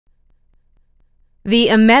The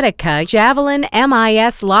Amedica Javelin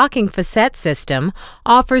MIS locking facet system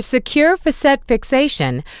offers secure facet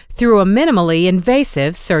fixation through a minimally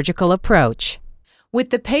invasive surgical approach.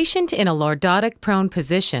 With the patient in a lordotic-prone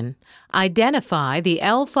position, identify the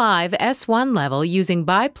L5-S1 level using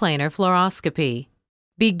biplanar fluoroscopy.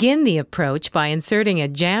 Begin the approach by inserting a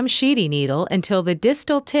jam sheety needle until the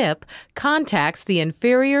distal tip contacts the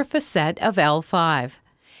inferior facet of L5.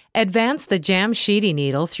 Advance the jam sheety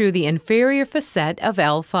needle through the inferior facet of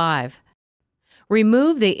L5.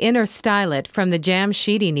 Remove the inner stylet from the jam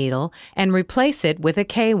sheety needle and replace it with a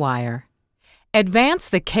K-wire. Advance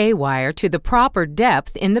the K-wire to the proper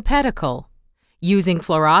depth in the pedicle, using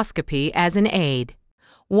fluoroscopy as an aid.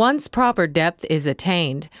 Once proper depth is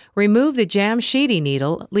attained, remove the jam sheety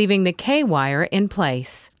needle, leaving the K-wire in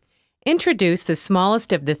place. Introduce the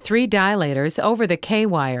smallest of the 3 dilators over the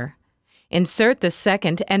K-wire. Insert the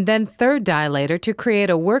second and then third dilator to create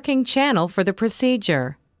a working channel for the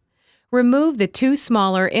procedure. Remove the 2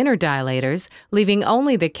 smaller inner dilators, leaving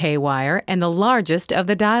only the K-wire and the largest of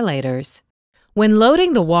the dilators. When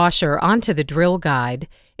loading the washer onto the drill guide,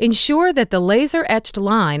 ensure that the laser-etched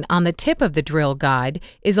line on the tip of the drill guide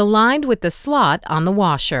is aligned with the slot on the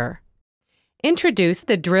washer. Introduce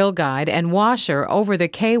the drill guide and washer over the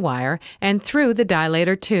K-wire and through the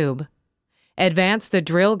dilator tube. Advance the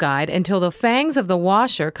drill guide until the fangs of the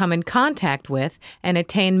washer come in contact with and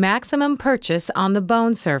attain maximum purchase on the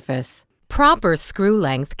bone surface. Proper screw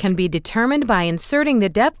length can be determined by inserting the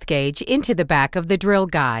depth gauge into the back of the drill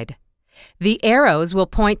guide. The arrows will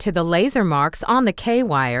point to the laser marks on the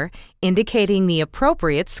K-wire, indicating the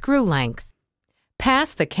appropriate screw length.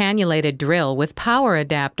 Pass the cannulated drill with power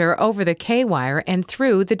adapter over the K-wire and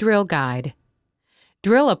through the drill guide.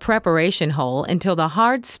 Drill a preparation hole until the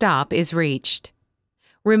hard stop is reached.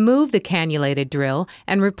 Remove the cannulated drill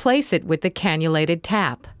and replace it with the cannulated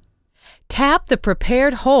tap. Tap the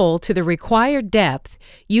prepared hole to the required depth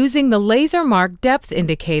using the laser mark depth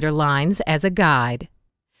indicator lines as a guide.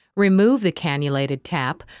 Remove the cannulated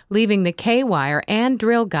tap, leaving the K-wire and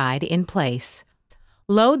drill guide in place.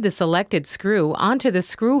 Load the selected screw onto the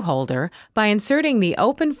screw holder by inserting the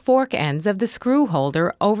open fork ends of the screw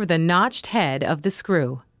holder over the notched head of the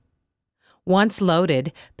screw. Once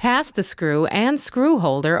loaded, pass the screw and screw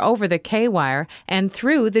holder over the K-wire and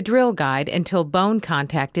through the drill guide until bone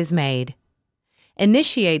contact is made.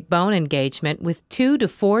 Initiate bone engagement with 2 to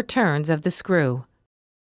 4 turns of the screw.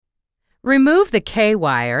 Remove the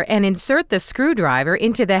K-wire and insert the screwdriver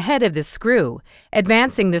into the head of the screw,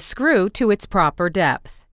 advancing the screw to its proper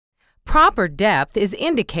depth. Proper depth is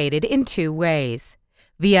indicated in 2 ways: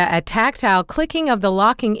 via a tactile clicking of the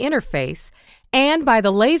locking interface and by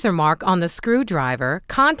the laser mark on the screwdriver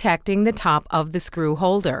contacting the top of the screw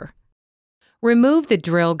holder. Remove the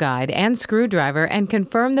drill guide and screwdriver and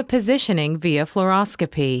confirm the positioning via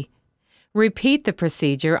fluoroscopy. Repeat the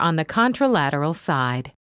procedure on the contralateral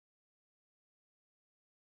side.